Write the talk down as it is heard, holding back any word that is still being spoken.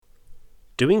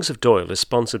Doings of Doyle is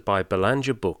sponsored by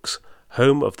Belanger Books,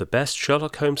 home of the best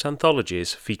Sherlock Holmes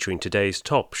anthologies featuring today's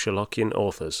top Sherlockian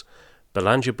authors.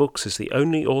 Belanger Books is the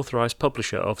only authorised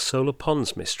publisher of Solar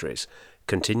Ponds mysteries,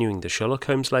 continuing the Sherlock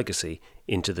Holmes legacy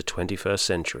into the 21st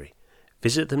century.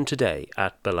 Visit them today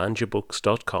at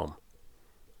belangerbooks.com.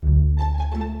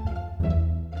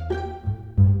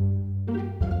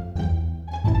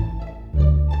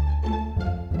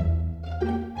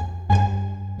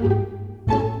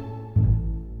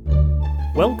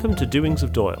 Welcome to Doings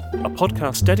of Doyle, a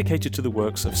podcast dedicated to the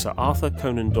works of Sir Arthur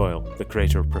Conan Doyle, the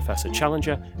creator of Professor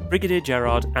Challenger, Brigadier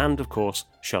Gerard, and, of course,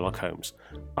 Sherlock Holmes.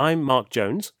 I'm Mark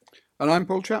Jones. And I'm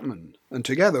Paul Chapman, and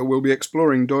together we'll be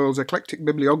exploring Doyle's eclectic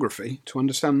bibliography to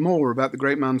understand more about the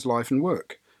great man's life and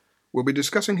work. We'll be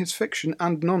discussing his fiction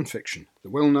and non-fiction,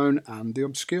 the well-known and the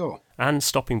obscure. And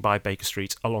stopping by Baker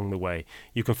Street along the way.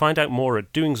 You can find out more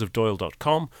at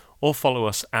doingsofdoyle.com or follow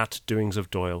us at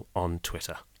doingsofdoyle on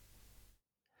Twitter.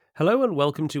 Hello and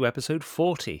welcome to episode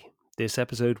 40. This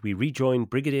episode we rejoin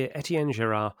Brigadier Etienne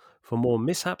Gerard for more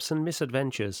mishaps and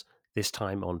misadventures, this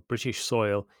time on British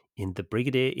soil in The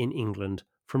Brigadier in England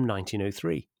from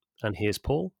 1903. And here's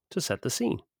Paul to set the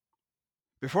scene.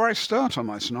 Before I start on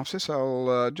my synopsis,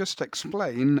 I'll just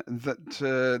explain that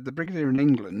The Brigadier in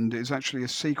England is actually a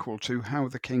sequel to How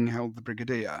the King Held the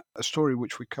Brigadier, a story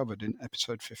which we covered in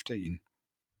episode 15.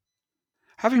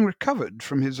 Having recovered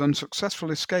from his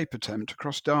unsuccessful escape attempt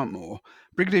across Dartmoor,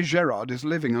 Brigadier Gerard is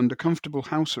living under comfortable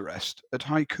house arrest at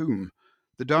High Combe,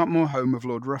 the Dartmoor home of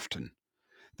Lord Ruffton.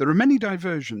 There are many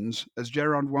diversions as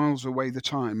Gerard whiles away the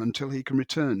time until he can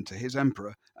return to his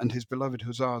Emperor and his beloved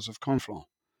Hussars of Conflans.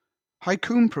 High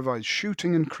Combe provides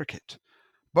shooting and cricket,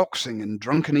 boxing and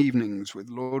drunken evenings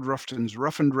with Lord Ruffton's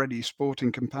rough and ready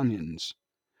sporting companions.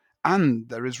 And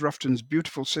there is Ruffton's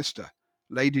beautiful sister,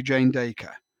 Lady Jane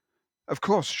Dacre. Of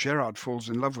course, Gerard falls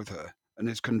in love with her and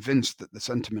is convinced that the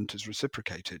sentiment is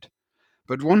reciprocated.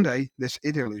 But one day, this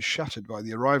idyll is shattered by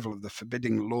the arrival of the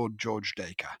forbidding Lord George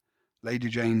Dacre, Lady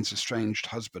Jane's estranged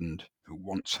husband, who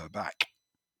wants her back.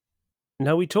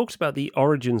 Now, we talked about the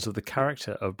origins of the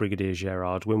character of Brigadier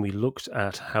Gerard when we looked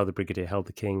at how the Brigadier held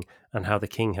the King and how the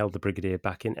King held the Brigadier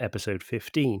back in episode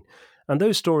 15. And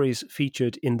those stories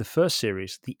featured in the first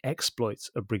series, The Exploits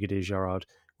of Brigadier Gerard,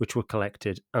 which were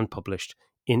collected and published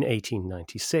in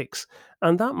 1896,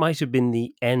 and that might have been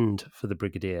the end for the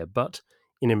Brigadier, but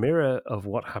in a mirror of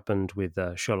what happened with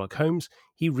Sherlock Holmes,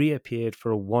 he reappeared for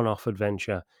a one-off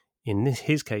adventure, in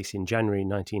his case in January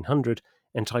 1900,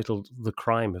 entitled The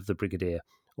Crime of the Brigadier,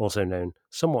 also known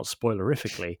somewhat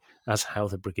spoilerifically as How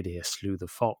the Brigadier Slew the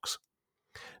Fox.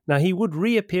 Now, he would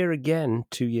reappear again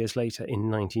 2 years later in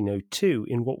 1902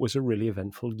 in what was a really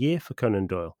eventful year for Conan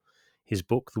Doyle. His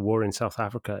book, The War in South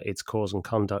Africa, Its Cause and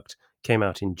Conduct, came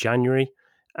out in January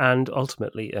and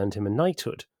ultimately earned him a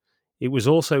knighthood. It was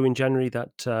also in January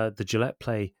that the Gillette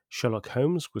play Sherlock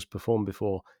Holmes was performed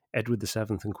before Edward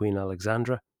VII and Queen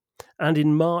Alexandra. And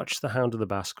in March, The Hound of the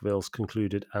Baskervilles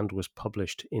concluded and was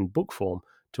published in book form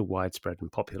to widespread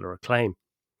and popular acclaim.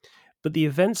 But the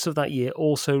events of that year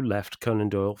also left Conan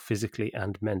Doyle physically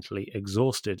and mentally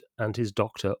exhausted, and his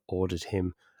doctor ordered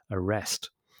him a rest.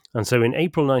 And so in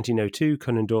April 1902,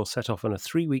 Conan Doyle set off on a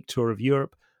 3-week tour of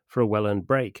Europe for a well-earned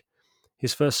break.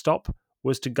 His first stop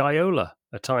was to Gaiola,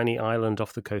 a tiny island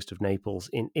off the coast of Naples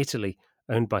in Italy,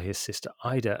 owned by his sister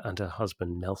Ida and her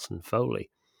husband Nelson Foley.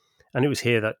 And it was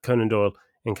here that Conan Doyle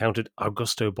encountered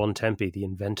Augusto Bontempi, the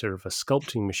inventor of a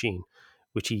sculpting machine,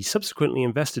 which he subsequently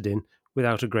invested in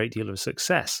without a great deal of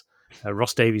success.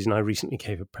 Ross Davies and I recently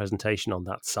gave a presentation on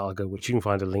that saga, which you can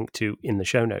find a link to in the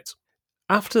show notes.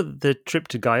 After the trip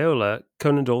to Gaiola,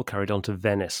 Conan Doyle carried on to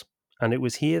Venice, and it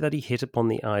was here that he hit upon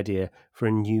the idea for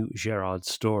a new Gerard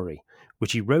story,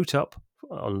 which he wrote up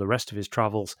on the rest of his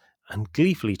travels and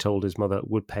gleefully told his mother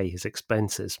would pay his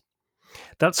expenses.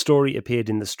 That story appeared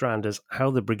in the Strand as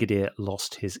How the Brigadier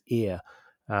Lost His Ear,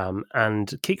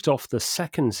 and kicked off the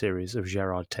second series of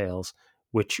Gerard tales,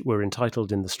 which were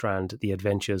entitled in the Strand The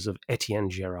Adventures of Etienne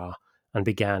Gerard, and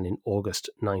began in August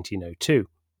 1902.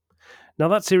 Now,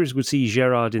 that series would see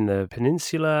Gerard in the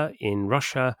peninsula, in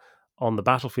Russia, on the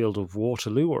battlefield of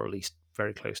Waterloo, or at least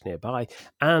very close nearby,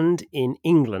 and in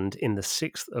England in the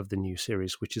 6th of the new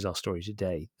series, which is our story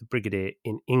today, The Brigadier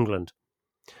in England.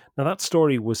 Now, that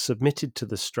story was submitted to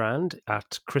the Strand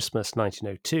at Christmas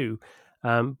 1902,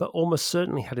 but almost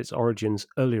certainly had its origins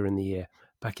earlier in the year,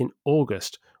 back in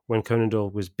August, when Conan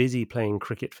Doyle was busy playing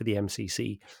cricket for the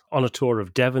MCC on a tour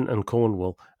of Devon and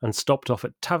Cornwall and stopped off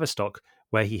at Tavistock,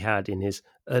 where he had, in his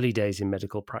early days in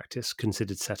medical practice,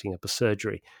 considered setting up a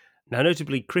surgery. Now,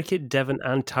 notably, cricket, Devon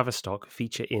and Tavistock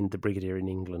feature in The Brigadier in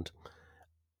England.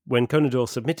 When Conan Doyle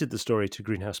submitted the story to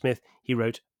Greenhouse Smith, he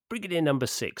wrote, "Brigadier number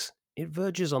 6. It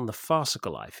verges on the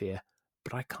farcical, I fear,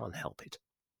 but I can't help it."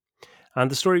 And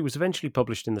the story was eventually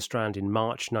published in the Strand in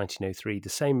March 1903, the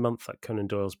same month that Conan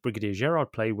Doyle's Brigadier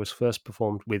Gerard play was first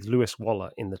performed with Lewis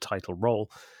Waller in the title role.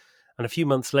 And a few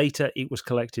months later, it was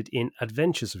collected in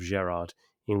Adventures of Gerard,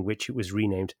 in which it was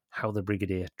renamed How the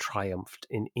Brigadier Triumphed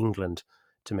in England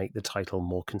to make the title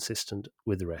more consistent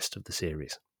with the rest of the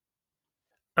series.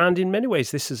 And in many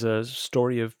ways, this is a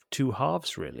story of two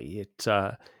halves, really.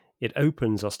 It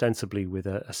opens ostensibly with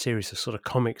a series of sort of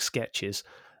comic sketches,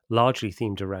 largely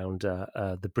themed around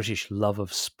the British love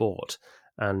of sport.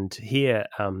 And here,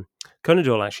 Conan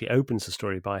Doyle actually opens the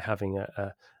story by having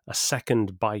a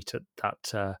second bite at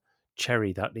that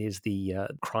cherry that is the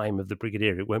crime of the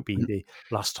Brigadier. It won't be the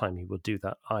last time he will do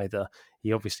that either.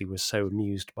 He obviously was so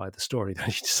amused by the story that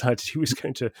he decided he was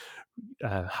going to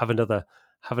have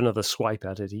another swipe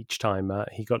at it each time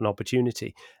he got an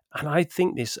opportunity. And I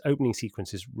think this opening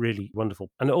sequence is really wonderful,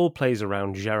 and it all plays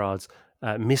around Gerard's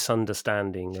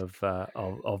misunderstanding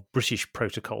of British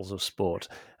protocols of sport,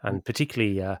 and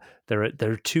particularly there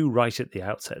are two right at the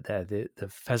outset there: the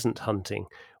pheasant hunting,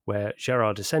 where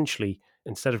Gerard essentially,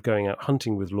 instead of going out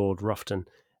hunting with Lord Rufton,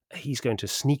 he's going to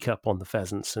sneak up on the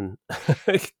pheasants and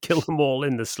kill them all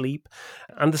in the sleep.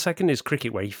 And the second is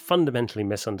cricket, where he fundamentally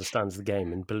misunderstands the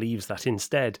game and believes that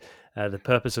instead the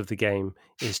purpose of the game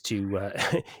is to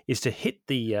is to hit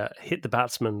the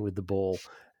batsman with the ball.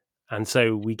 And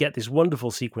so we get this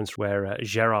wonderful sequence where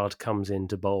Gerard comes in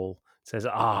to bowl, says,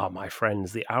 "Ah, my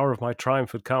friends, the hour of my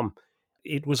triumph had come.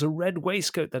 It was a red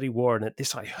waistcoat that he wore, and at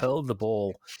this I hurled the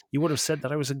ball. You would have said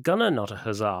that I was a gunner, not a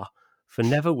huzzah, for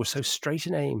never was so straight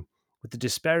an aim. With the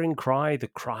despairing cry, the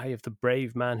cry of the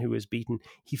brave man who was beaten,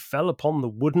 he fell upon the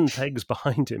wooden pegs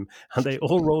behind him, and they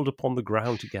all rolled upon the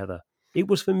ground together. It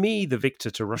was for me, the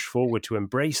victor, to rush forward to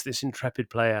embrace this intrepid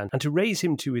player and to raise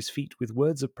him to his feet with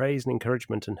words of praise and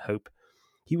encouragement and hope.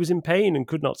 He was in pain and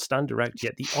could not stand erect,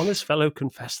 yet the honest fellow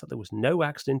confessed that there was no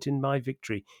accident in my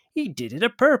victory. He did it a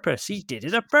purpose. He did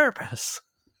it a purpose."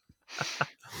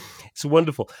 It's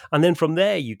wonderful. And then from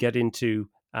there, you get into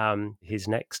his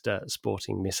next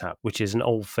sporting mishap, which is an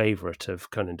old favourite of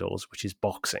Conan Doyle's, which is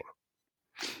boxing.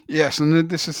 Yes, and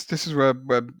this is where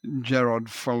Gerard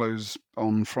follows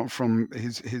on from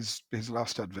his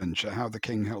last adventure, How the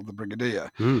King Held the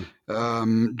Brigadier,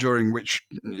 during which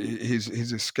his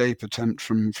escape attempt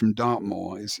from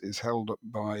Dartmoor is held up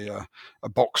by a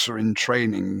boxer in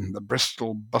training, the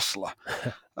Bristol Bustler,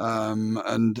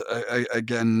 and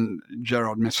again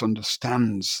Gerard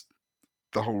misunderstands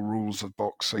the whole rules of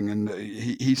boxing, and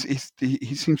he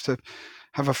seems to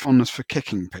have a fondness for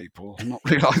kicking people, not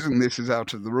realizing this is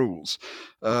out of the rules.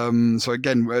 So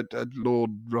again, at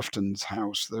Lord Rufton's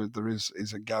house, there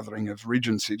is a gathering of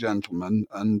Regency gentlemen,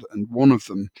 and one of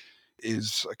them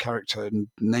is a character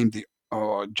named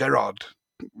Gerard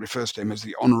refers to him as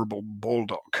the Honourable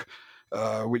Baldock,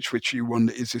 which you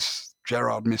wonder, is this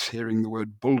Gerard mishearing the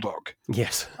word bulldog?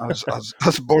 Yes.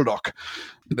 as Baldock?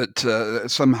 But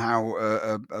somehow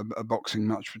a boxing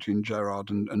match between Gerard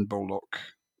and Baldock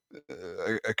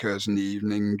occurs in the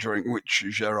evening, during which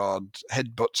Gerard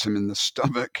headbutts him in the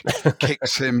stomach,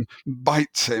 kicks him,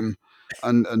 bites him,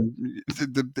 and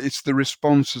it's the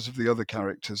responses of the other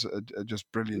characters are just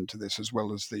brilliant to this, as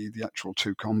well as the actual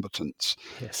two combatants.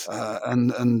 Yes.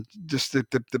 And just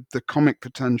the comic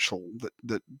potential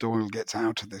that Doyle gets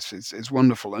out of this is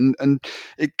wonderful, and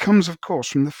it comes, of course,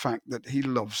 from the fact that he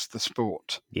loves the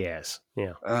sport. Yes.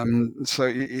 Yeah.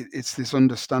 So it's this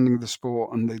understanding of the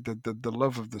sport and the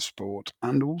love of the sport,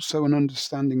 and also an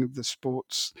understanding of the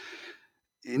sport's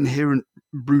inherent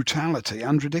brutality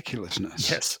and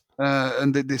ridiculousness. Yes.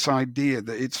 And this idea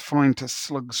that it's fine to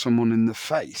slug someone in the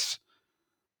face,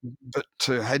 but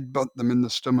to headbutt them in the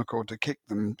stomach or to kick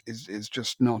them is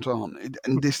just not on.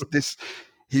 And this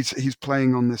he's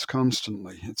playing on this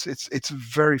constantly. It's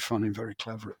very funny, very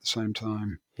clever at the same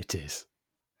time. It is.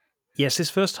 Yes,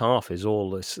 his first half is all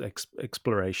this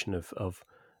exploration of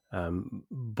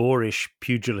boorish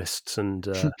pugilists and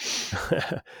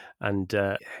and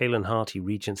hale and hearty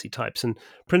Regency types, and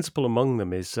principal among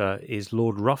them is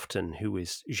Lord Rufton, who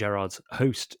is Gerard's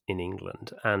host in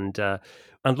England, and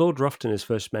Lord Rufton is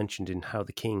first mentioned in How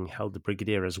the King Held the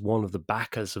Brigadier as one of the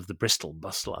backers of the Bristol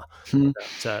Bustler,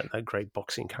 that great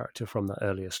boxing character from that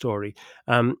earlier story,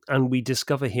 and we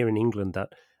discover here in England that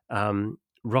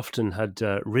Rufton had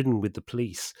ridden with the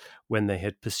police when they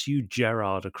had pursued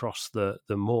Gerard across the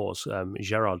moors.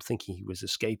 Gerard thinking he was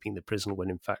escaping the prison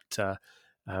when in fact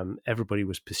everybody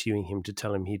was pursuing him to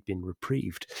tell him he'd been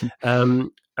reprieved. But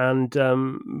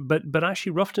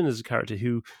actually Rufton is a character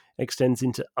who extends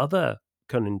into other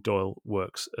Conan Doyle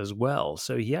works as well.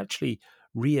 So he actually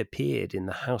reappeared in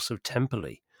The House of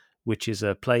Temperley, which is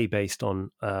a play based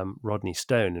on Rodney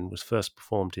Stone and was first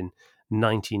performed in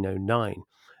 1909.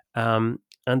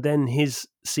 And then his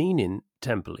scene in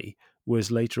Temperley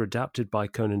was later adapted by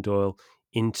Conan Doyle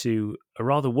into a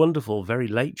rather wonderful, very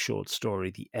late short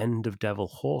story, The End of Devil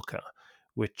Hawker,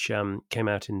 which came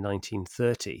out in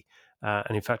 1930.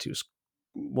 And in fact, it was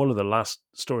one of the last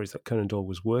stories that Conan Doyle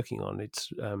was working on.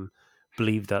 It's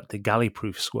believed that the galley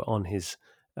proofs were on his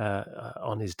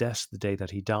desk the day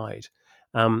that he died.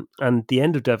 And The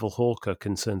End of Devil Hawker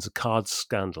concerns a cards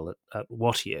scandal at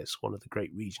Watier's, one of the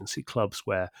great Regency clubs,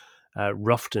 where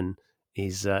Ruffton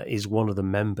is one of the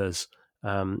members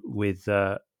with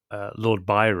Lord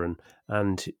Byron,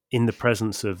 and in the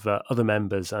presence of other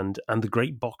members and the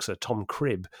great boxer Tom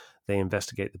Cribb, they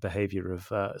investigate the behaviour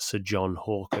of Sir John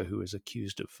Hawker, who is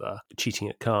accused of cheating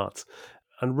at cards.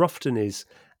 And Ruffton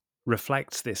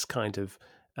reflects this kind of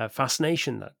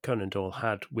fascination that Conan Doyle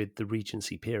had with the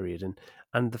Regency period,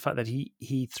 and the fact that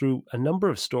he through a number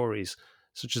of stories,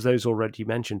 such as those already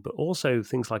mentioned, but also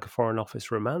things like A Foreign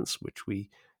Office Romance, which we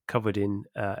covered in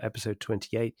episode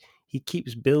 28, he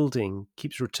keeps building,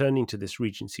 keeps returning to this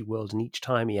Regency world, and each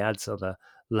time he adds other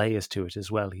layers to it as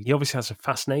well. He obviously has a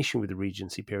fascination with the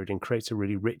Regency period and creates a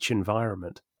really rich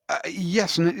environment.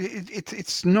 Yes, and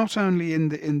it's not only in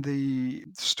the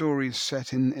stories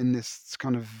set in this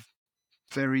kind of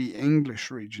very English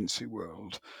Regency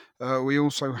world. We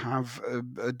also have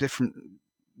a different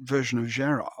version of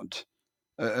Gerard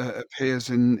appears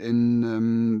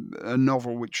in a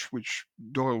novel which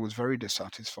Doyle was very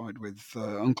dissatisfied with,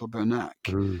 Uncle Bernac.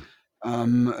 Mm.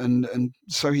 And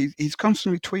so he's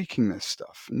constantly tweaking this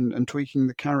stuff and tweaking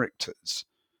the characters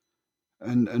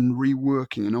and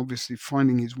reworking and obviously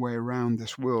finding his way around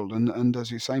this world. And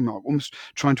as you say, Mark, almost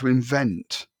trying to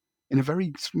invent in a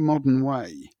very modern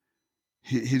way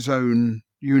his own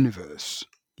universe for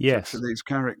Yes. these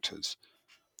characters.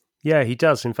 Yeah, he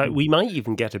does. In fact, Mm. we might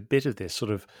even get a bit of this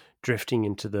sort of drifting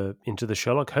into the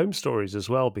Sherlock Holmes stories as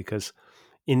well, because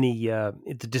in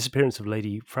the disappearance of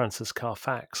Lady Frances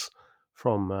Carfax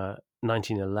from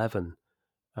 1911,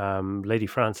 Lady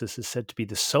Frances is said to be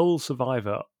the sole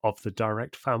survivor of the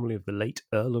direct family of the late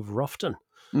Earl of Ruffton.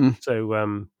 Mm.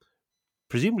 So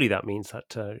presumably that means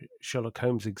that Sherlock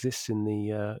Holmes exists in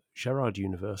the Gerard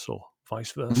universe, or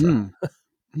vice versa. Mm.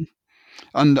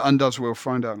 And as we'll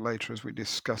find out later as we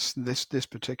discuss this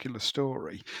particular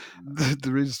story,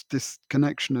 there is this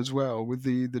connection as well with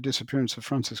the disappearance of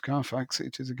Francis Carfax.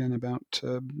 It is again about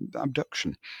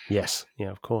abduction. Yes, yeah,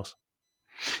 of course.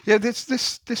 Yeah,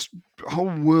 this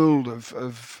whole world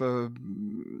of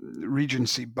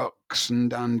Regency bucks and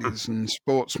dandies and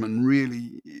sportsmen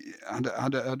really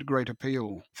had a great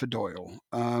appeal for Doyle.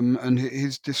 And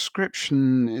his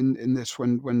description in this,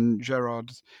 when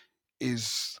Gerard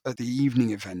is at the evening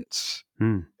events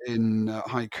Mm. in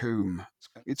High Combe,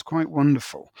 it's quite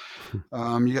wonderful.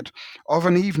 You get, of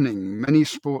an evening, many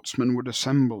sportsmen would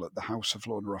assemble at the house of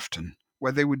Lord Ruffton,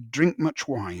 where they would drink much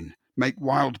wine, make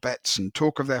wild bets, and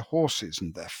talk of their horses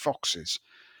and their foxes.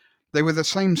 They were the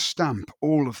same stamp,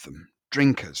 all of them,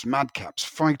 drinkers, madcaps,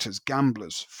 fighters,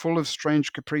 gamblers, full of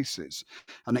strange caprices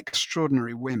and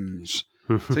extraordinary whims.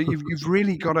 So you've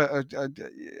really got a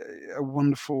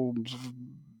wonderful sort of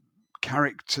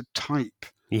character type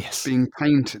Yes. being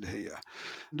painted here.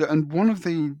 And one of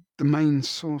the main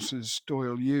sources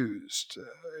Doyle used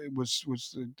was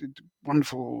the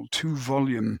wonderful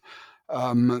 2-volume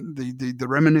the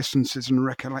reminiscences and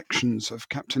recollections of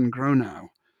Captain Gronow,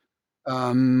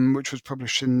 which was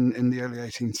published in the early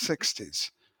 1860s.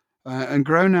 And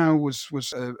Gronow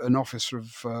was an officer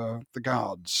of the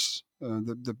Guards,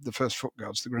 the first foot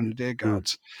guards, the Grenadier Mm.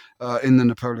 Guards, in the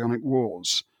Napoleonic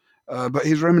Wars. But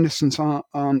his reminiscences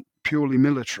aren't purely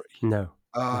military. No.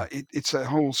 No. It's a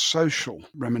whole social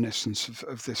reminiscence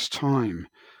of this time.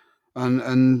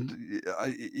 And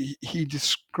he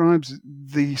describes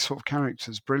these sort of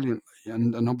characters brilliantly,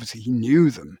 and obviously he knew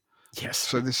them. Yes.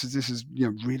 So this is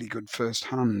really good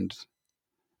first-hand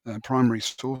primary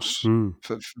source Mm.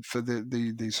 for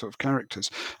these sort of characters,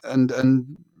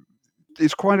 and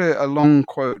it's quite a long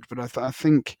quote, but I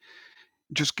think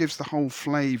just gives the whole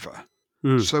flavour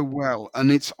Mm. so well,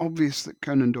 and it's obvious that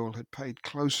Conan Doyle had paid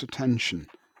close attention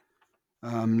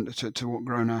to what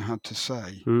Gronow had to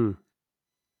say. Mm.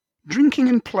 Drinking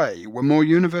and play were more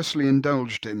universally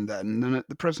indulged in then than at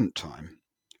the present time,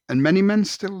 and many men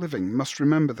still living must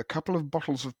remember the couple of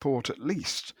bottles of port at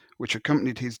least which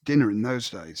accompanied his dinner in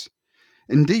those days.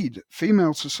 Indeed,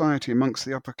 female society amongst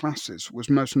the upper classes was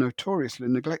most notoriously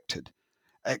neglected,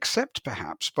 except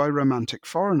perhaps by romantic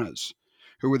foreigners,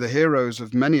 who were the heroes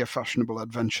of many a fashionable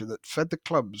adventure that fed the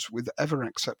clubs with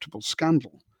ever-acceptable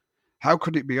scandal. How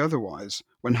could it be otherwise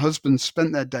when husbands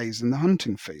spent their days in the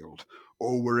hunting field,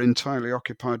 or were entirely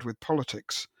occupied with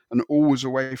politics, and always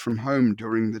away from home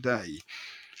during the day,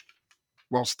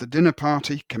 whilst the dinner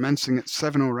party, commencing at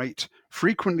 7 or 8,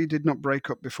 frequently did not break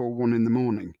up before 1 in the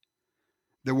morning?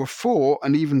 There were 4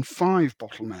 and even 5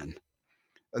 bottle men,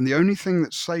 and the only thing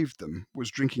that saved them was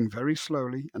drinking very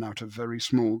slowly and out of very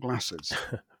small glasses.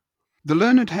 The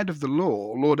learned head of the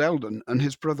law, Lord Eldon, and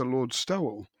his brother Lord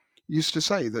Stowell, used to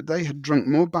say that they had drunk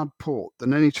more bad port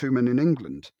than any 2 men in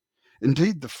England.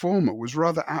 Indeed, the former was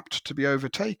rather apt to be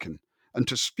overtaken, and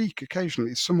to speak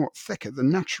occasionally somewhat thicker than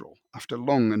natural after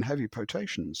long and heavy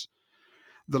potations.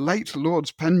 The late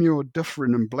Lords Penmure,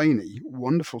 Dufferin, and Blaney,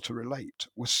 wonderful to relate,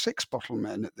 were 6 bottle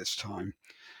men at this time,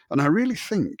 and I really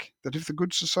think that if the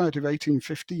good society of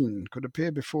 1815 could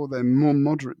appear before their more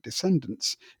moderate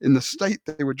descendants in the state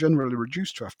they were generally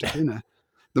reduced to after dinner,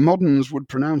 the moderns would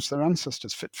pronounce their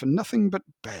ancestors fit for nothing but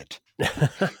bed.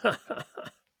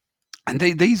 And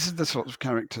these are the sorts of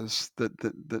characters that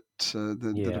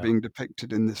are being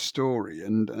depicted in this story,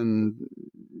 and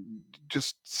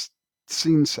just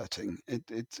scene setting.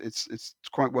 It's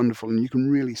quite wonderful, and you can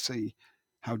really see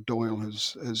how Doyle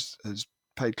has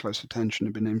paid close attention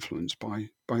and been influenced by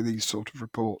these sort of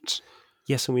reports.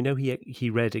 Yes, and we know he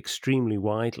read extremely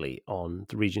widely on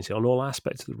the Regency, on all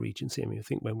aspects of the Regency. I mean, I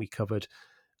think when we covered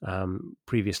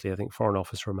previously, I think Foreign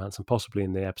Office Romance, and possibly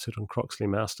in the episode on Croxley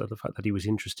Master, the fact that he was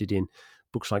interested in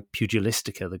books like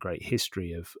Pugilistica, the great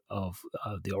history of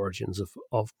the origins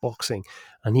of boxing.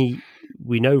 And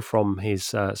we know from his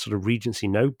sort of Regency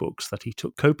notebooks that he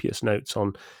took copious notes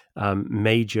on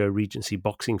major Regency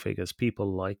boxing figures,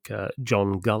 people like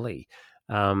John Gully.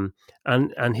 And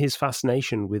his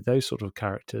fascination with those sort of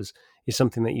characters is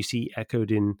something that you see echoed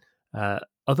in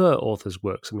other authors'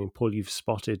 works. I mean, Paul, you've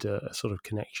spotted a sort of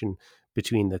connection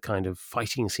between the kind of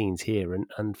fighting scenes here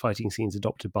and fighting scenes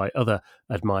adopted by other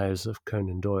admirers of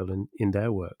Conan Doyle in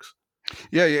their works.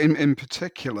 Yeah, in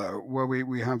particular, where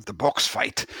we have the box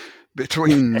fight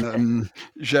between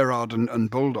Gerard and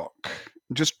Bulldog.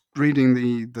 Just reading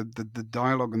the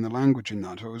dialogue and the language in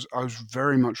that, I was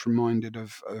very much reminded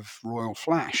of Royal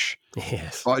Flash,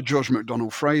 Yes, by George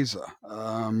MacDonald Fraser,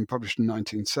 published in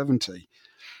 1970,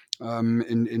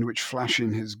 in which Flash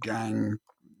and his gang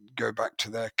go back to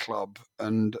their club,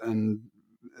 and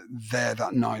there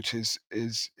that night is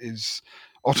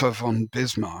Otto von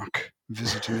Bismarck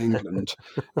visiting England,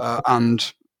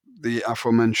 and the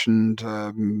aforementioned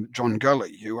John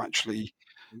Gully, who actually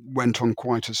went on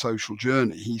quite a social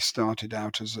journey. He started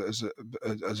out as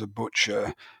a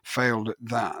butcher, failed at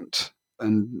that,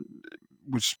 and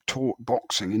was taught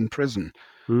boxing in prison.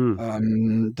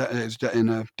 In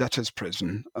a debtor's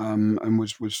prison, and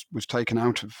was taken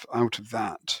out of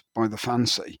that by the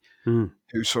fancy,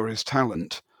 who saw his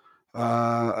talent,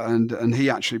 and he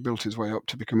actually built his way up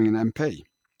to becoming an MP.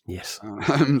 Yes.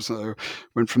 So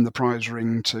went from the prize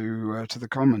ring to the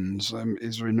Commons.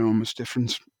 Is there enormous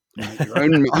difference? Make your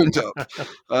own mind up.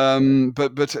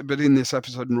 But in this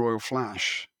episode in Royal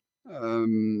Flash,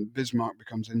 Bismarck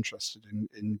becomes interested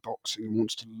in boxing and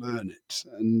wants to learn it,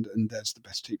 and there's the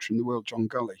best teacher in the world, John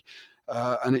Gully,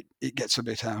 and it gets a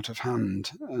bit out of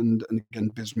hand, and again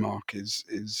Bismarck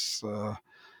is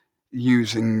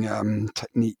using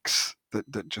techniques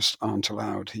that just aren't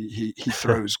allowed. He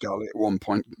throws Gully at one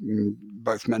point.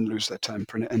 Both men lose their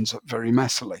temper, and it ends up very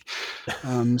messily.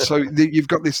 So you've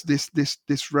got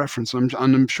this reference, and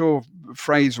I'm sure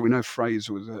Fraser. We know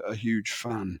Fraser was a huge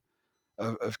fan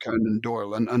of Conan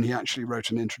Doyle, and he actually wrote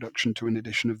an introduction to an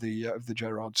edition of the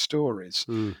Gerard stories.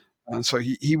 So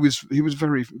he was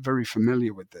very, very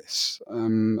familiar with this,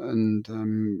 and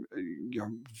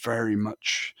very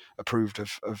much approved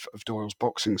of Doyle's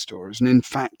boxing stories. And in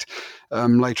fact,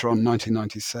 later on,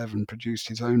 1997, produced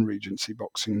his own Regency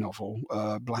boxing novel,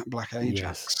 Black Ajax.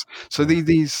 Yes. So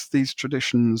these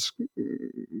traditions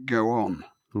go on.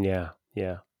 Yeah.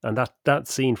 And that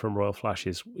scene from Royal Flash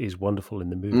is wonderful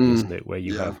in the movie, isn't it? Where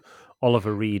you have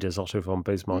Oliver Reed as Otto von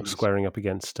Bismarck squaring up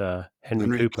against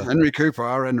Henry Cooper. Henry Cooper,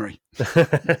 our Henry.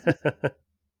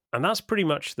 And that's pretty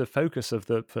much the focus of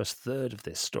the first third of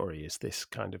this story, is this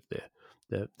kind of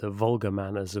the vulgar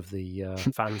manners of the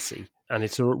fancy. And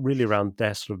it's really around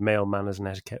their sort of male manners and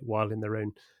etiquette while in their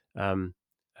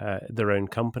own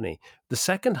company. The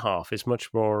second half is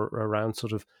much more around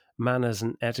sort of manners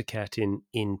and etiquette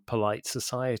in polite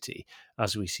society,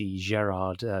 as we see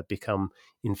Gerard become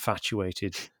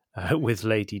infatuated with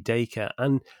Lady Dacre.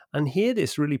 And here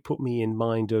this really put me in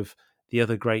mind of the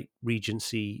other great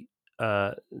Regency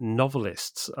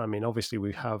novelists. I mean, obviously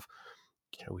we have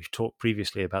we've talked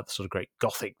previously about the sort of great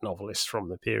Gothic novelists from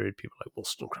the period, people like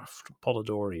Wollstonecraft and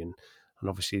Polidori, and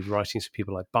obviously the writings of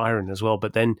people like Byron as well.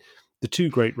 But then the two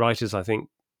great writers I think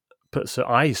so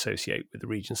I associate with the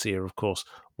Regency are, of course,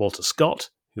 Walter Scott,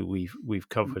 who we've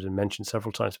covered and mentioned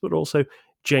several times, but also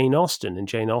Jane Austen. And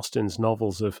Jane Austen's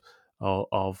novels of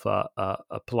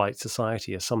a polite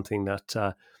society are something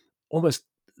that almost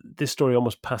this story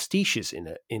almost pastiches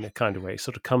in a kind of way. It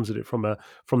sort of comes at it from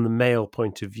the male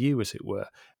point of view, as it were.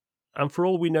 And for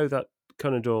all we know that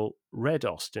Conan Doyle read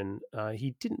Austen,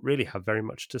 he didn't really have very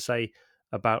much to say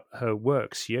about her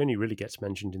works. She only really gets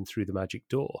mentioned in Through the Magic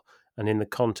Door, and in the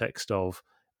context of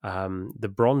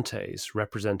the Brontes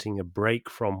representing a break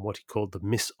from what he called the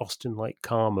Miss Austen-like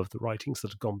calm of the writings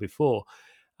that had gone before.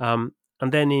 And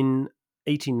then in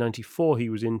 1894, he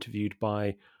was interviewed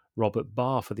by Robert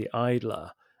Barr for The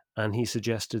Idler, and he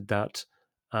suggested that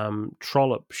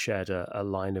Trollope shared a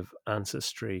line of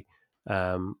ancestry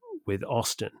with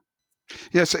Austen.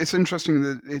 Yes, it's interesting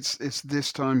that it's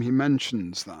this time he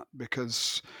mentions that,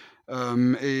 because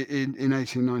in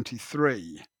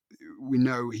 1893 we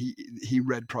know he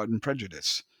read Pride and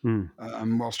Prejudice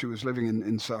whilst he was living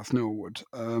in South Norwood.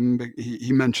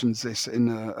 He mentions this in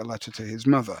a letter to his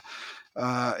mother,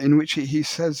 in which he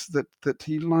says that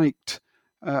he liked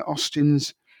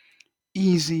Austen's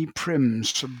easy, prim,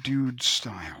 subdued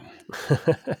style.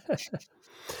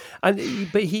 But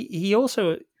he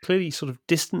also clearly sort of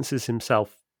distances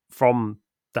himself from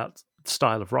that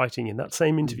style of writing. In that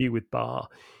same interview with Barr,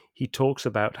 he talks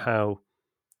about how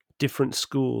different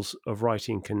schools of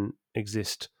writing can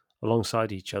exist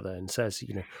alongside each other, and says,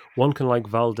 one can like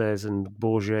Valdez and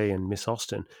Bourget and Miss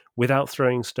Austen without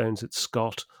throwing stones at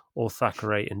Scott or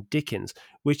Thackeray and Dickens,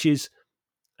 which is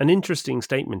an interesting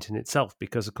statement in itself,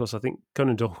 because, of course, I think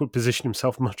Conan Doyle would position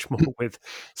himself much more with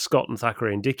Scott and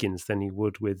Thackeray and Dickens than he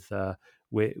would with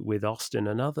Austen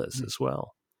and others as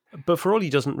well. But for all he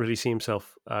doesn't really see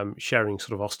himself sharing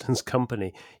sort of Austen's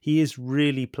company, he is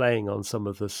really playing on some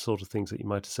of the sort of things that you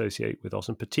might associate with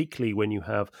Austen, particularly when you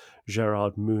have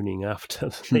Gerard mooning after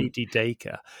Lady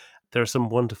Dacre. There are some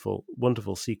wonderful,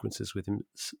 wonderful sequences with him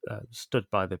stood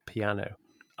by the piano.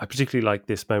 I particularly like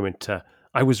this moment.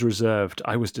 I was reserved,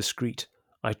 I was discreet.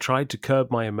 I tried to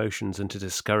curb my emotions and to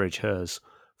discourage hers.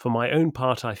 For my own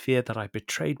part, I feared that I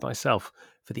betrayed myself,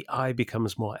 for the eye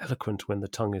becomes more eloquent when the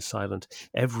tongue is silent.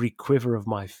 Every quiver of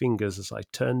my fingers as I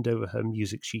turned over her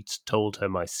music sheets told her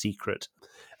my secret.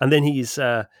 And then he's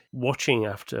watching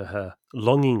after her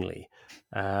longingly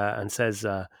and says,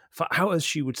 for hours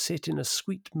she would sit in a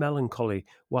sweet melancholy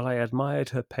while I admired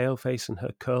her pale face and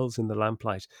her curls in the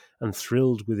lamplight, and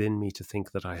thrilled within me to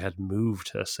think that I had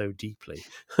moved her so deeply.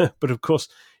 But of course,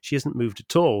 she isn't moved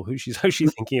at all. Who she's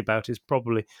actually thinking about is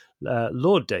probably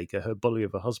Lord Dacre, her bully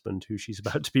of a husband, who she's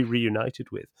about to be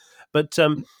reunited with. But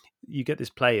you get this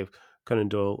play of Conan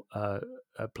Doyle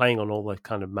playing on all the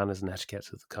kind of manners and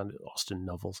etiquettes of the kind of Austen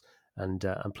novels, and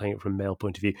playing it from a male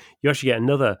point of view. You actually get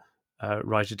another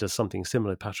writer does something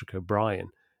similar, Patrick O'Brien,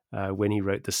 when he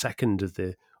wrote the second of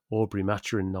the Aubrey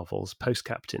Maturin novels, Post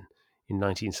Captain, in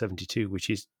 1972, which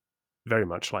is very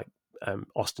much like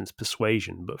Austen's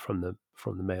Persuasion, but from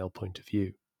the male point of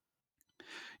view.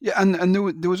 Yeah, and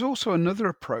there was also another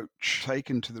approach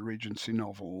taken to the Regency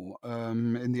novel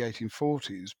in the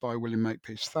 1840s by William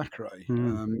Makepeace Thackeray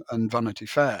and Vanity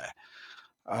Fair,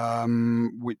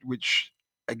 which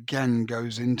again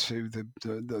goes into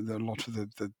the lot of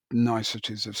the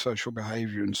niceties of social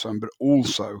behaviour and so on, but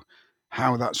also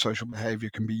how that social behaviour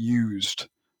can be used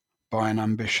by an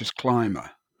ambitious climber,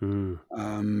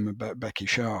 Becky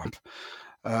Sharp.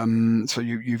 So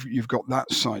you've got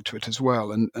that side to it as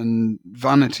well, and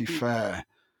Vanity Fair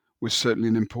was certainly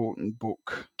an important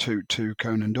book to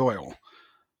Conan Doyle.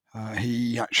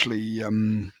 He actually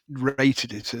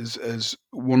rated it as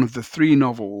one of the three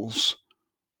novels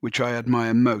which I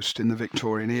admire most in the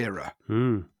Victorian era.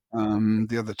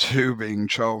 The other two being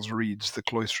Charles Reade's The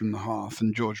Cloister and the Hearth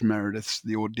and George Meredith's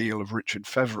The Ordeal of Richard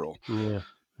Feverel. Yeah.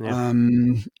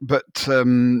 But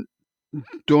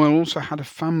Doyle also had a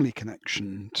family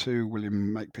connection to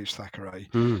William Makepeace Thackeray,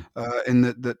 in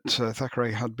that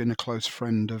Thackeray had been a close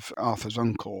friend of Arthur's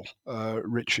uncle,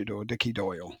 Richard or Dickie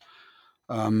Doyle.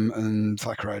 And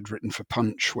Thackeray had written for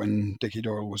Punch when Dickie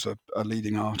Doyle was a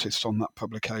leading artist on that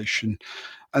publication,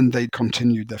 and they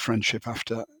continued their friendship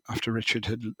after Richard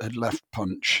had left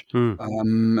Punch.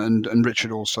 And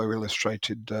Richard also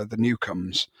illustrated the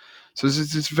Newcomes. So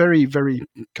there's this very, very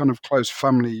kind of close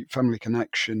family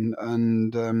connection.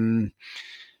 And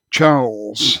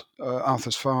Charles,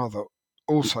 Arthur's father,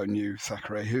 also knew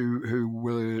Thackeray,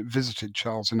 who visited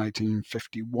Charles in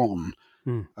 1851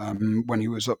 when he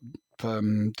was up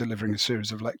delivering a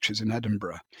series of lectures in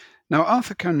Edinburgh. Now,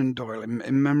 Arthur Conan Doyle,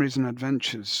 in Memories and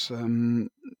Adventures,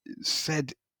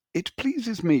 said, "It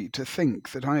pleases me to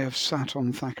think that I have sat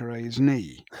on Thackeray's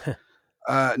knee."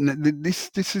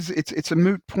 It's a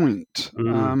moot point.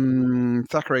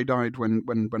 Thackeray died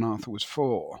when Arthur was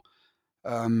 4.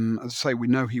 As I say, we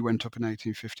know he went up in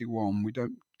 1851. We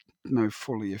don't know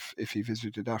fully if he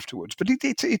visited afterwards, but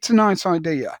it's a nice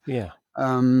idea. Yeah.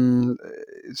 So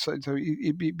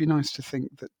it'd be nice to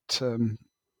think that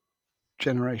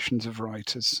generations of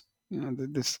writers,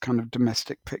 this kind of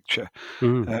domestic picture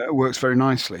works very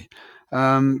nicely.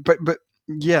 But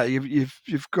yeah,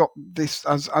 you've got this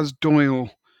as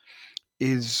Doyle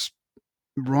is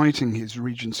writing his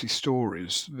Regency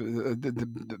stories, the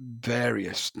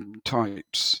various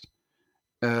types.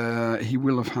 He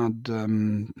will have had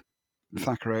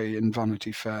Thackeray and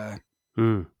Vanity Fair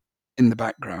in the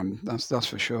background. That's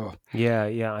for sure.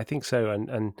 Yeah, I think so.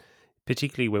 And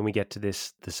particularly when we get to the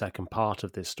second part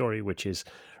of this story, which is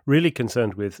really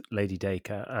concerned with Lady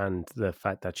Dacre and the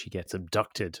fact that she gets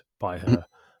abducted by her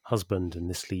husband, and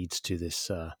this leads to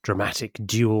this dramatic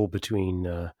duel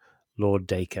between Lord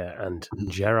Dacre and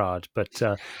Gerard. But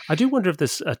I do wonder if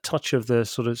there's a touch of the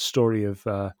sort of story of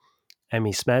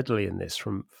Emmy Smedley in this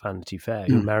from Vanity Fair,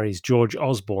 who marries George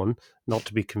Osborne, not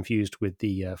to be confused with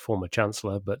the former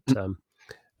Chancellor, but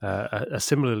a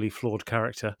similarly flawed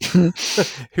character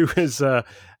who is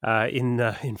in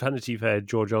Vanity Fair.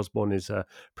 George Osborne is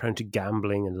prone to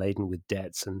gambling and laden with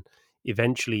debts, and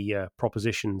eventually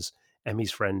propositions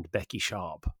Emmy's friend Becky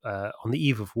Sharp on the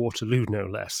eve of Waterloo, no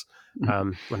less,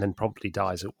 and then promptly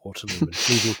dies at Waterloo, and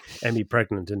leaving Emmy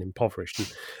pregnant and impoverished.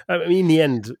 And, in the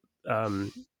end,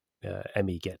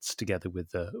 Emmy gets together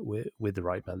with the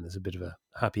right man. There's a bit of a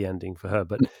happy ending for her,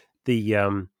 but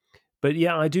But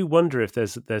yeah, I do wonder if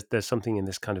there's something in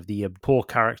this kind of the poor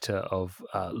character of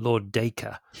Lord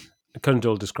Dacre. Conan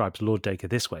Doyle describes Lord Dacre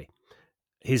this way: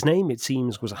 his name, it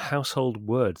seems, was a household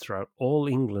word throughout all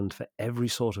England for every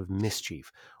sort of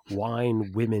mischief: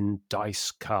 wine, women, dice,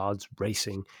 cards,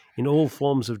 racing. In all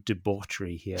forms of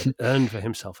debauchery, he had earned for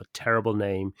himself a terrible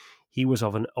name. He was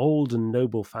of an old and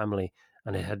noble family,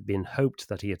 and it had been hoped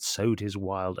that he had sowed his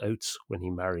wild oats when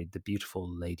he married the beautiful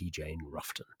Lady Jane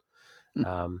Rufton.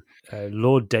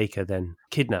 Lord Dacre then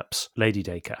kidnaps Lady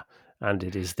Dacre, and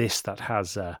it is this that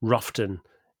has Rufton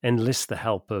enlist the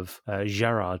help of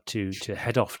Gerard to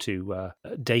head off to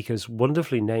Dacre's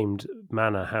wonderfully named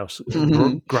manor house,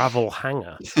 Gravel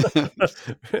Hanger,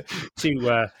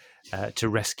 to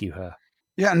rescue her.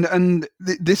 Yeah, and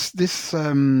this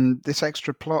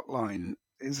extra plot line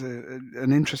is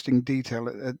an interesting detail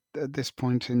at this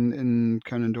point in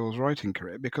Conan Doyle's writing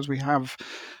career, because we have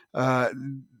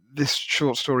this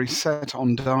short story set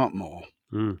on Dartmoor,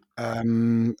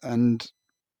 and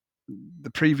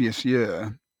the previous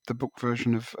year, the book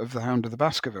version of The Hound of the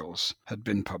Baskervilles had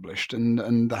been published,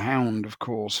 and the Hound, of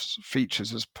course,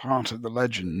 features as part of the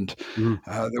legend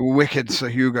the wicked Sir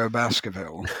Hugo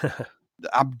Baskerville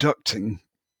abducting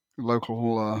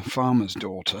local farmer's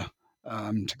daughter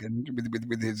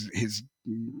with his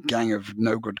gang of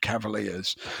no good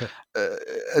cavaliers.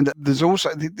 And there's also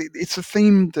it's a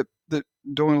theme that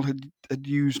Doyle had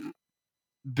used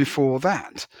before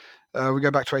that. We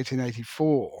go back to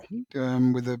 1884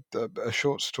 with a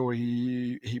short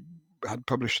story he had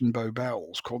published in Bow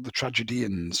Bells called The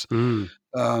Tragedians,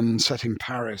 set in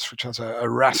Paris, which has a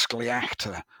rascally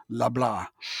actor, Labla,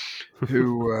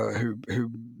 who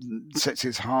sets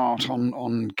his heart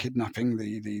on kidnapping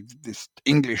this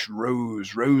English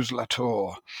Rose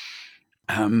Latour.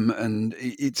 And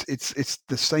it's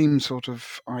the same sort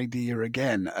of idea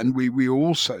again, and we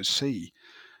also see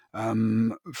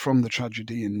from the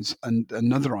Tragedians and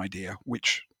another idea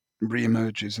which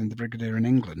re-emerges in the Brigadier in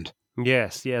England.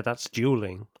 Yes, yeah, that's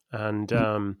dueling, and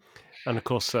of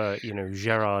course,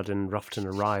 Gerard and Rufton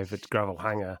arrive at Gravel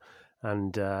Hanger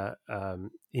and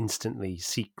instantly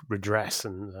seek redress,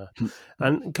 and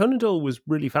Conan Doyle was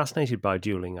really fascinated by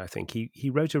dueling. I think he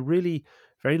wrote a really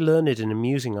very learned and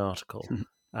amusing article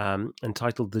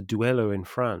entitled "The Duello in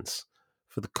France"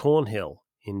 for the Cornhill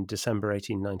in December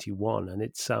 1891, and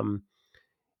it's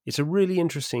a really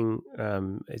interesting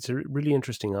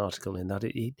article in that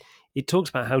it talks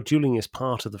about how dueling is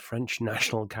part of the French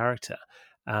national character,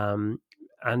 and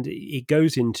it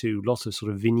goes into lots of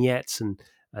sort of vignettes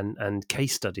and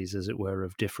case studies, as it were,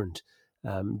 of different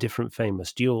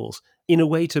famous duels, in a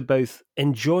way to both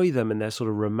enjoy them in their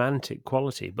sort of romantic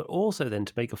quality, but also then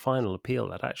to make a final appeal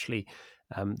that actually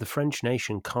the French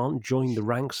nation can't join the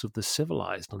ranks of the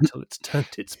civilized until it's turned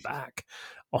its back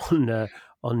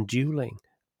on dueling.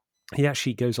 he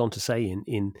actually goes on to say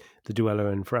in the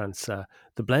Duello in France,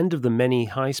 the blend of the many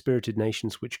high-spirited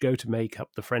nations which go to make up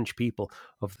the French people,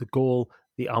 of the Gaul,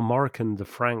 the Armorican, the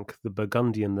Frank, the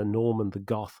Burgundian, the Norman, the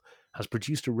Goth, has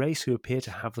produced a race who appear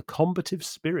to have the combative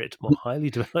spirit more highly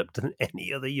developed than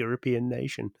any other European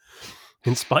nation.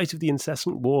 In spite of the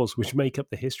incessant wars which make up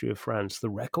the history of France, the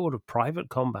record of private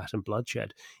combat and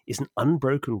bloodshed is an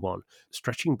unbroken one,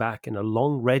 stretching back in a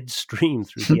long red stream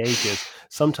through the ages,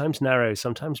 sometimes narrow,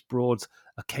 sometimes broad,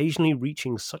 occasionally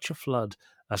reaching such a flood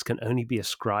as can only be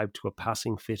ascribed to a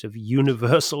passing fit of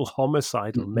universal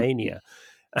homicidal mania.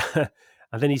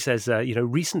 And then he says,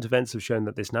 recent events have shown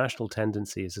that this national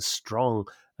tendency is as strong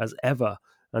as ever,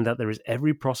 and that there is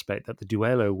every prospect that the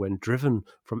duello, when driven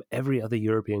from every other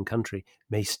European country,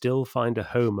 may still find a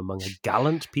home among a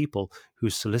gallant people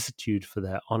whose solicitude for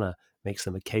their honour makes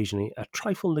them occasionally a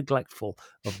trifle neglectful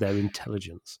of their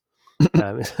intelligence.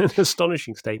 It's an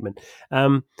astonishing statement.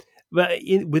 But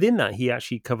within that, he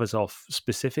actually covers off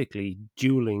specifically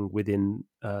dueling within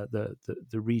the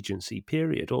Regency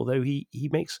period, although he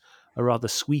makes a rather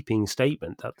sweeping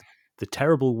statement that the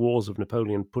terrible wars of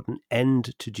Napoleon put an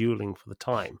end to dueling for the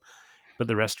time, but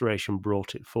the Restoration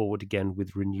brought it forward again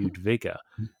with renewed vigour.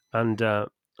 And I'm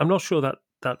not sure that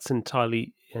that's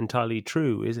entirely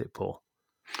true, is it, Paul?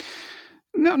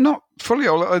 No, not fully.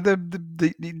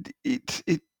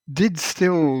 It did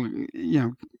still,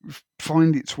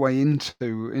 find its way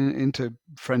into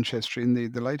French history in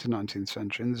the later 19th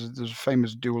century. And there's a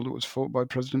famous duel that was fought by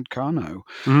President Carnot.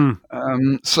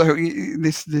 So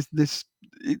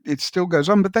it still goes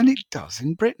on, but then it does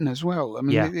in Britain as well. I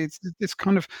mean, Yeah. it's this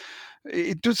kind of,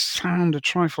 it does sound a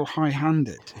trifle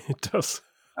high-handed. It does.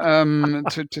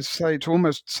 To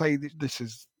almost say that this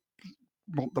is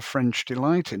what the French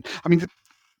delight in. I mean,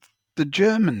 the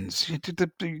Germans,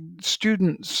 the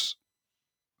students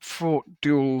fought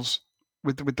duels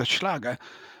with the Schlager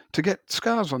to get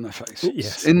scars on their faces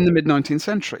Yes. in the mid-19th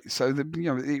century. So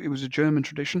it was a German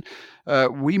tradition.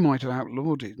 We might have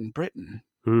outlawed it in Britain,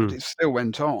 but it still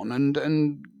went on. And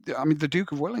I mean, the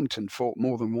Duke of Wellington fought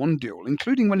more than one duel,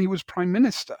 including when he was Prime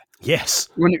Minister. Yes.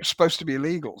 When it was supposed to be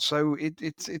illegal. So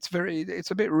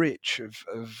it's a bit rich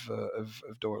of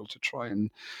Doyle to try and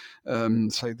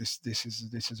say this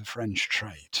is a French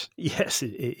trait. Yes,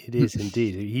 it is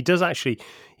indeed. He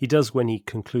does when he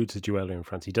concludes the duello in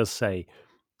France, he does say,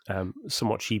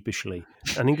 somewhat sheepishly,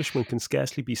 an Englishman can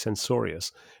scarcely be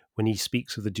censorious when he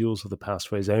speaks of the duels of the past,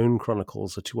 for his own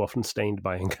chronicles are too often stained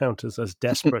by encounters as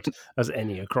desperate as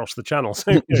any across the Channel.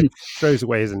 So throws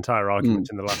away his entire argument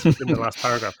in the last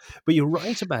paragraph. But you're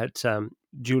right about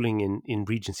dueling in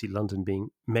Regency London being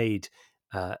made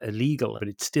illegal, but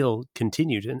it still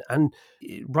continued and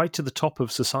right to the top of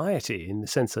society, in the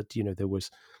sense that there was,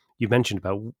 you mentioned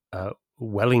about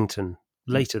Wellington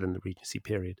later than the Regency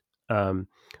period.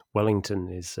 Wellington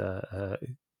is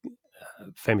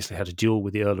famously had a duel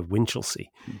with the Earl of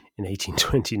Winchelsea in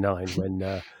 1829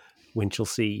 when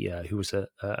Winchelsea, who was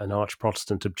an arch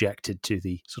Protestant, objected to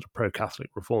the sort of pro-Catholic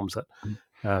reforms that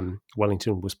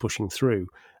Wellington was pushing through.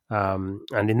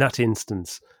 And in that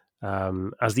instance,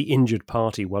 as the injured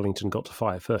party, Wellington got to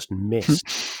fire first and missed,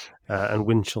 and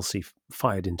Winchelsea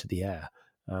fired into the air.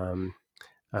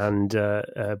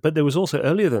 But there was also,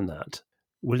 earlier than that,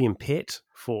 William Pitt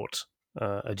fought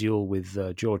a duel with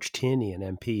George Tierney, an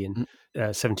MP, in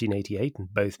 1788,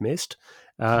 and both missed.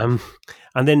 And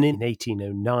then in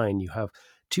 1809, you have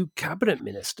two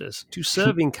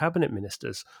serving cabinet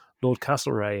ministers, Lord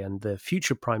Castlereagh and the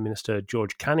future Prime Minister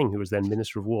George Canning, who was then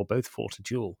Minister of War, both fought a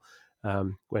duel.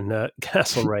 When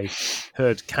Castlereagh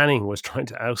heard Canning was trying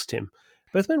to oust him,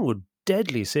 both men were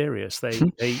deadly serious.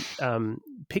 They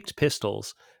picked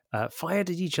pistols, fired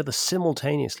at each other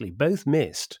simultaneously, both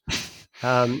missed.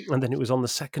 And then it was on the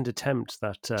second attempt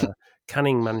that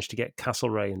Canning managed to get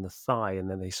Castlereagh in the thigh, and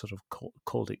then they sort of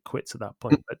called it quits at that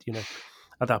point. But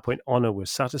at that point, honour was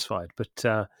satisfied. But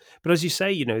as you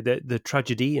say, the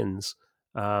Tragedians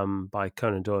by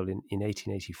Conan Doyle in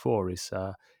 1884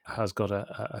 has got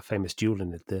a famous duel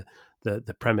in it.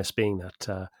 The premise being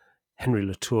that Henry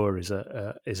Latour is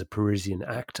a Parisian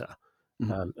actor.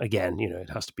 Again,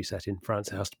 it has to be set in France.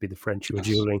 It has to be the French who are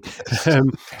dueling,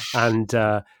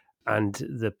 and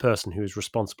the person who is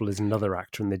responsible is another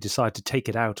actor, and they decide to take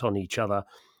it out on each other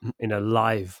in a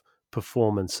live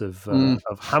performance of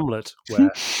Hamlet,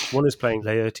 where one is playing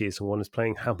Laertes and one is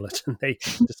playing Hamlet, and they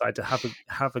decide to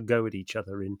have a go at each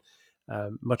other in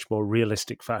much more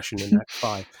realistic fashion in Act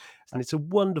 5. And it's a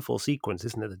wonderful sequence,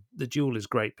 isn't it? The duel is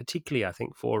great, particularly, I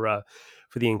think, for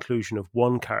the inclusion of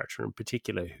one character in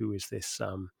particular, who is this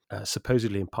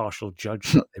supposedly impartial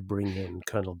judge that they bring in,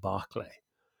 Colonel Barclay.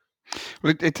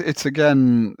 Well, it's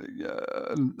again,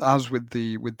 as with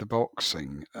the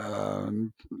boxing,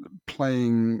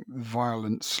 playing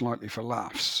violence slightly for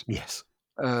laughs. Yes.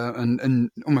 And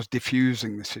almost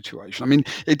diffusing the situation. I mean,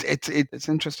 it's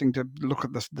interesting to look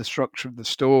at the structure of the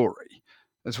story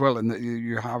as well, and that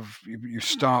you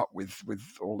start with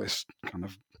all this kind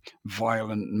of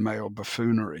violent male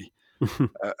buffoonery,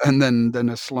 and then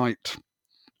a slight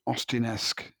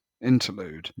Austen-esque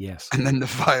interlude, Yes. and then the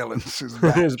violence is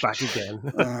back. It's back again.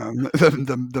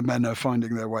 The men are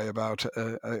finding their way about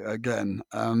again,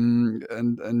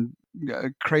 and a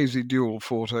crazy duel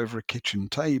fought over a kitchen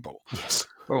table. Yes.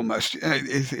 Almost,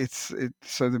 it's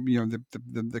so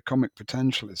the comic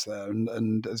potential is there,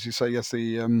 and as you say, yes,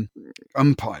 the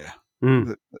umpire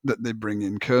Mm. that they bring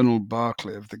in, Colonel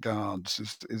Barclay of the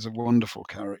Guards, is a wonderful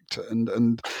character,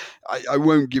 and I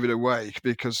won't give it away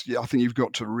because I think you've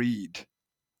got to read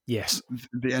Yes.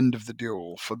 the end of the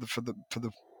duel for the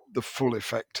full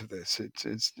effect of this.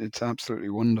 It's absolutely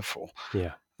wonderful.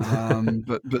 Yeah.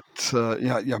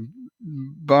 Yeah,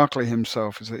 Barclay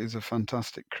himself is a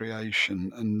fantastic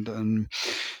creation, and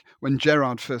when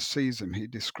Gerard first sees him, he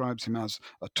describes him as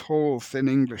a tall, thin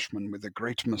Englishman with a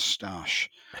great moustache,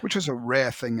 which is a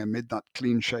rare thing amid that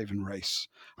clean-shaven race.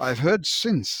 I have heard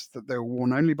since that they were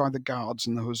worn only by the Guards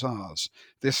and the Hussars.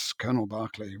 This Colonel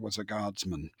Barclay was a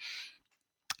Guardsman.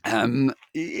 Um,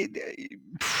 it,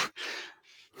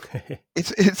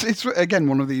 it's again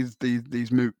one of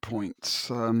these moot points.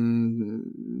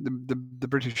 The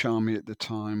British Army at the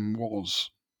time was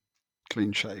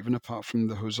clean shaven, apart from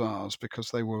the Hussars,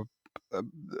 because they were uh,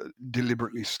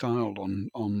 deliberately styled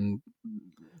on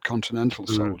continental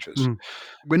Mm. soldiers. Mm.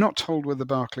 We're not told whether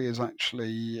Barclay is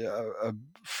actually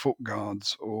foot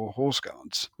guards or horse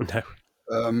guards. No.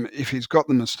 If he's got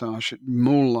the moustache, it's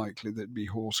more likely that it'd be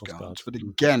horse Horse guards. guards. But Mm.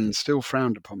 again, still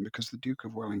frowned upon because the Duke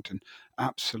of Wellington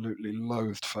absolutely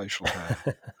loathed facial hair.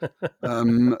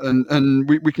 And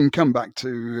we can come back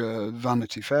to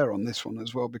Vanity Fair on this one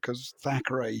as well, because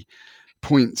Thackeray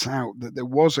points out that there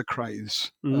was a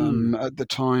craze Mm. at the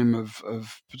time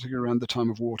particularly around the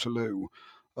time of Waterloo,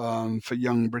 for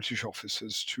young British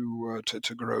officers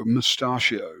to grow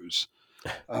mustachios.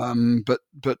 But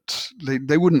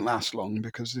they wouldn't last long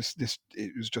because this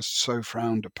it was just so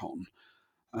frowned upon.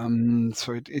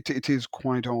 So it is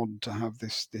quite odd to have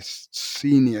this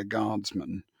senior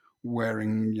guardsman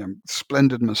wearing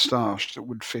splendid moustache that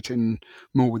would fit in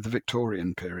more with the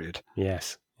Victorian period.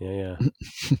 Yes. Yeah.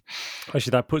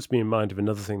 Actually, that puts me in mind of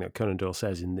another thing that Conan Doyle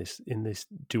says in this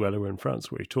Duello in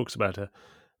France, where he talks about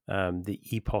the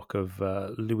epoch of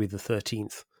Louis XIII,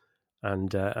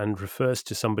 and refers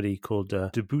to somebody called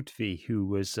de Bouteville, who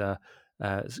was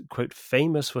quote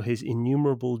famous for his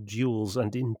innumerable duels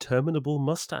and interminable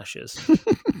mustaches.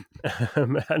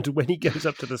 And when he goes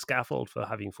up to the scaffold for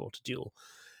having fought a duel,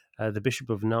 the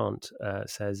Bishop of Nantes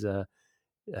says, "Do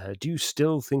you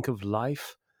still think of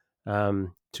life?"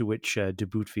 To which de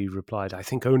Bouteville replied, "I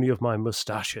think only of my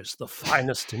moustaches, the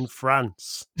finest in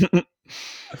France."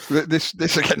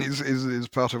 This again is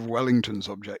part of Wellington's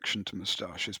objection to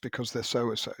moustaches, because they're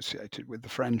so associated with the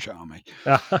French army.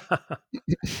 Yeah,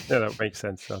 that makes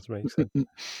sense. That makes sense.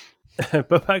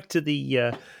 But back to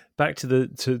the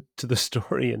to the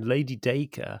story, and Lady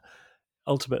Dacre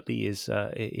ultimately is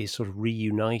sort of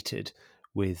reunited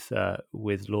with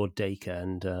Lord Dacre,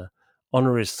 and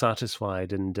honor is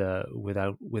satisfied, and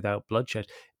without bloodshed.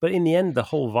 But in the end, the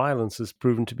whole violence has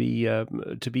proven to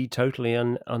be totally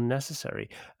unnecessary.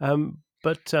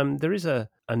 But there is a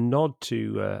nod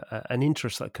to an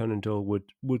interest that Conan Doyle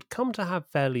would come to have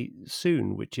fairly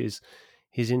soon, which is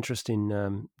his interest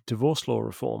in divorce law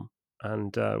reform.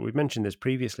 And we've mentioned this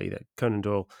previously, that Conan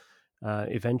Doyle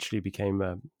eventually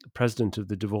became president of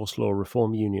the Divorce Law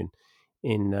Reform Union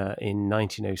in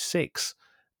 1906,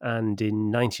 and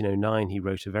in 1909 he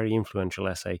wrote a very influential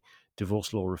essay,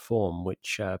 Divorce Law Reform,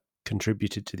 which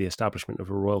contributed to the establishment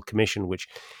of a royal commission, which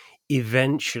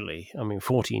eventually, I mean,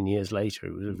 14 years later,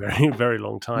 it was a very, very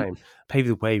long time, paved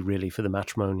the way really for the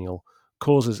Matrimonial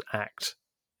Causes Act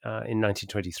in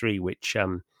 1923, which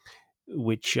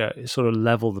sort of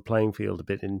level the playing field a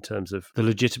bit in terms of the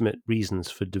legitimate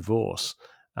reasons for divorce.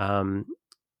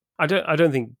 I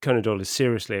don't think Conan Doyle is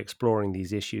seriously exploring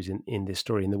these issues in this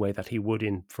story in the way that he would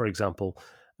in, for example,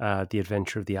 The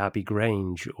Adventure of the Abbey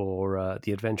Grange, or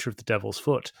The Adventure of the Devil's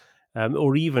Foot,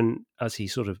 or even as he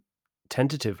sort of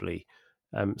tentatively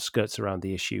skirts around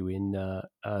the issue in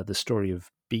the story of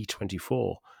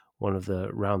B-24, one of the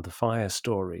Round the Fire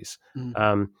stories.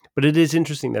 But it is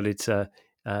interesting that it's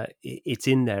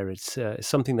in there. It's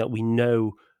something that we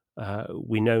know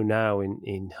we know now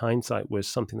in hindsight was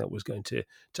something that was going to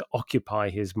occupy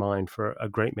his mind for a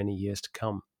great many years to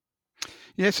come.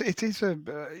 Yes, it is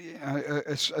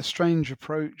a strange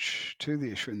approach to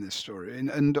the issue in this story,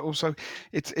 and also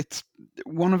it's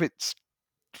one of its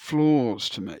flaws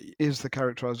to me is the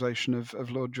characterisation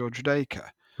of Lord George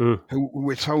Dacre, Mm. who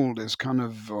we're told is kind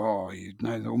of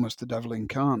almost the devil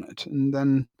incarnate, and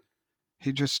then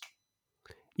he just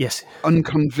Yes.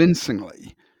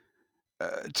 unconvincingly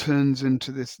turns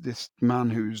into this man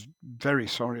who's very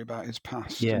sorry about his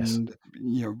past, Yes. and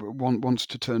wants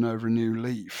to turn over a new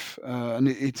leaf, and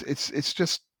it's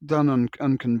just done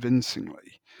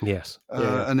unconvincingly. Yes.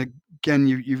 Yeah. And again,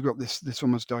 you've got this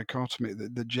almost dichotomy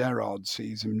that the Gerard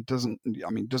sees him, doesn't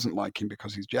like him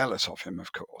because he's jealous of him,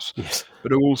 of course, Yes.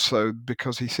 but also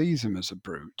because he sees him as a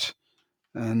brute.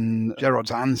 And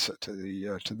Gerard's answer to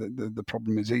the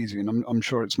problem is easy, and I'm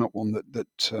sure it's not one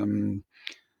that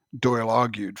Doyle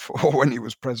argued for when he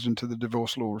was president of the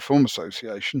Divorce Law Reform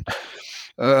Association.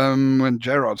 When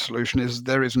Gerard's solution is,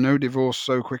 there is no divorce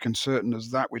so quick and certain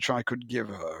as that which I could give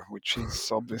her, which is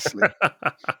obviously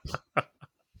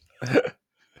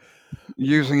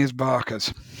using his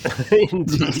barkers.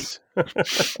 Indeed.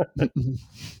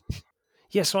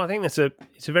 Yeah, so I think it's a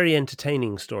very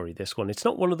entertaining story, this one. It's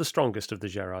not one of the strongest of the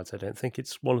Gerards, I don't think.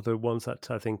 It's one of the ones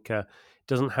that I think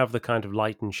doesn't have the kind of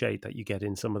light and shade that you get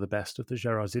in some of the best of the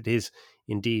Gerards. It is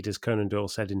indeed, as Conan Doyle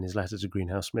said in his letter to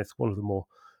Greenhouse Smith, one of the more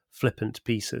flippant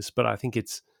pieces, but I think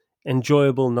it's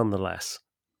enjoyable nonetheless.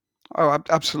 Oh,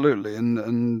 absolutely,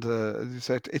 and as you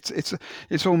said,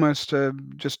 it's almost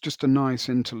just a nice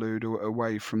interlude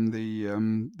away from the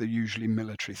usually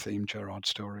military themed Gerard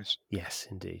stories. Yes,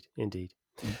 indeed, indeed.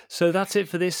 Mm. So that's it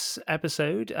for this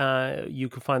episode. You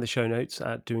can find the show notes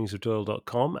at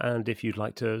doingsofdoyle.com. And if you'd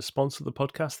like to sponsor the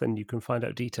podcast, then you can find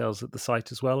out details at the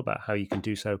site as well about how you can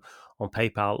do so on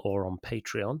PayPal or on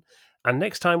Patreon. And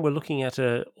next time, we're looking at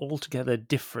an altogether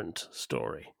different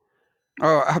story.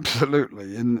 Oh,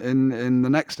 absolutely. In the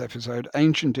next episode,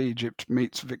 Ancient Egypt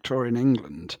meets Victorian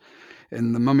England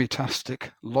in the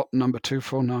Mummy-tastic lot number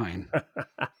 249.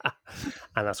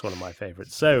 And that's one of my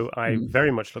favourites. So I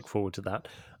very much look forward to that.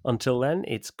 Until then,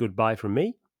 it's goodbye from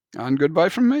me. And goodbye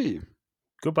from me.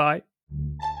 Goodbye.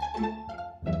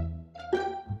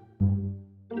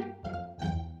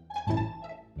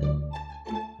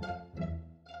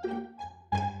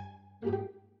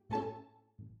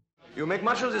 You make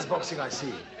much of this boxing, I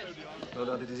see. No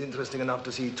doubt it is interesting enough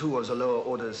to see two of the lower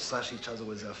orders slash each other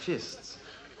with their fists.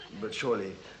 But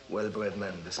surely well-bred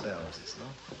men despair of this, no?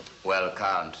 Well,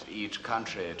 Count, each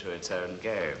country to its own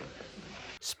game.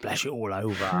 Splash it all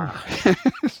over.